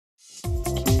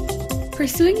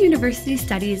Pursuing university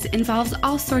studies involves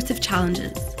all sorts of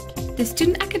challenges. The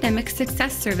Student Academic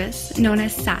Success Service, known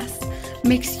as SASS,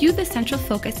 makes you the central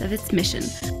focus of its mission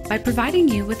by providing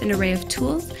you with an array of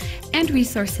tools and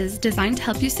resources designed to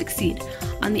help you succeed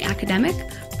on the academic,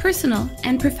 personal,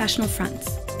 and professional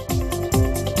fronts.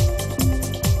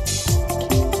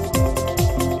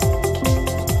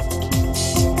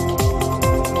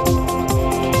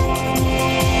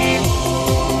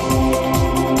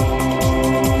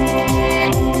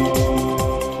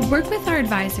 Work with our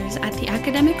advisors at the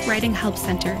Academic Writing Help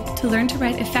Center to learn to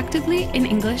write effectively in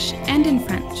English and in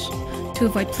French, to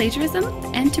avoid plagiarism,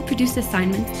 and to produce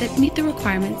assignments that meet the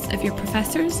requirements of your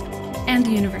professors and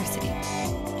the university.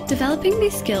 Developing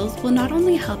these skills will not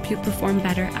only help you perform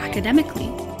better academically,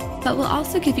 but will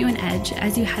also give you an edge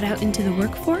as you head out into the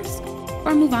workforce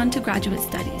or move on to graduate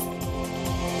studies.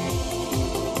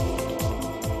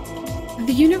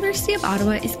 The University of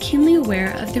Ottawa is keenly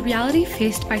aware of the reality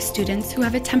faced by students who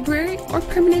have a temporary or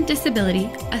permanent disability,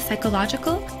 a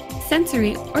psychological,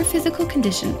 sensory, or physical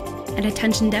condition, an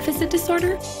attention deficit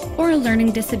disorder, or a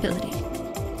learning disability.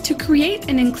 To create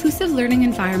an inclusive learning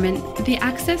environment, the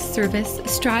Access Service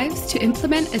strives to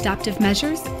implement adaptive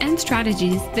measures and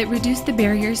strategies that reduce the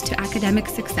barriers to academic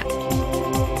success.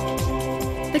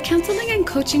 The Counseling and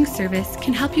Coaching Service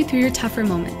can help you through your tougher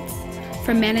moments,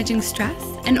 from managing stress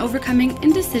and overcoming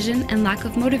indecision and lack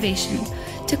of motivation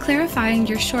to clarifying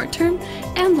your short-term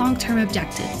and long-term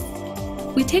objectives.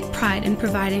 We take pride in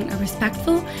providing a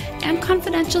respectful and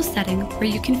confidential setting where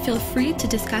you can feel free to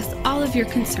discuss all of your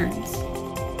concerns.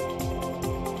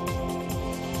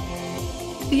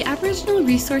 The Aboriginal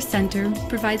Resource Centre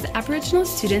provides Aboriginal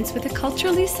students with a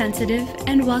culturally sensitive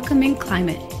and welcoming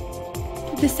climate.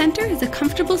 The centre is a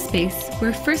comfortable space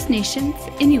where First Nations,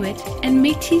 Inuit, and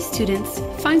Métis students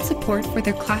find support for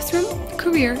their classroom,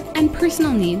 career, and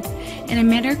personal needs in a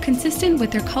manner consistent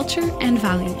with their culture and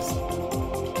values.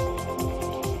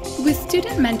 With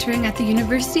student mentoring at the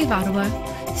University of Ottawa,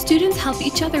 students help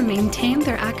each other maintain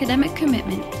their academic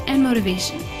commitment and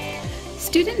motivation.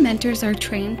 Student mentors are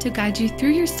trained to guide you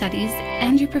through your studies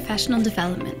and your professional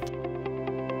development.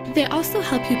 They also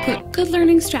help you put good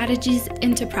learning strategies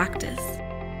into practice.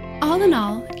 All in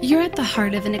all, you're at the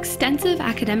heart of an extensive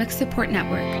academic support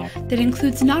network that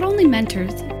includes not only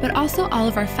mentors, but also all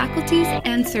of our faculties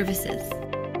and services.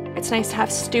 It's nice to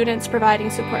have students providing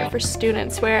support for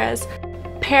students, whereas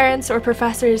parents or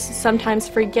professors sometimes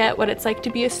forget what it's like to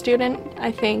be a student.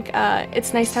 I think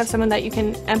it's nice to have someone that you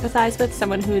can empathize with,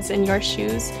 someone who's in your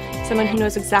shoes, someone who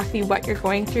knows exactly what you're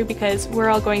going through, because we're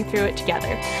all going through it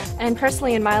together. And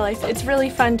personally in my life, it's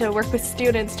really fun to work with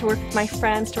students, to work with my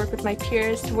friends, to work with my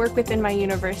peers, to work within my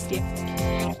university.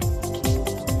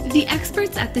 The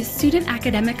experts at the Student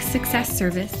Academic Success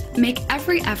Service make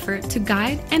every effort to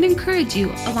guide and encourage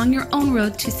you along your own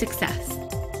road to success.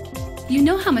 You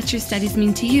know how much your studies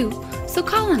mean to you, so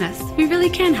call on us. We really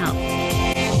can help.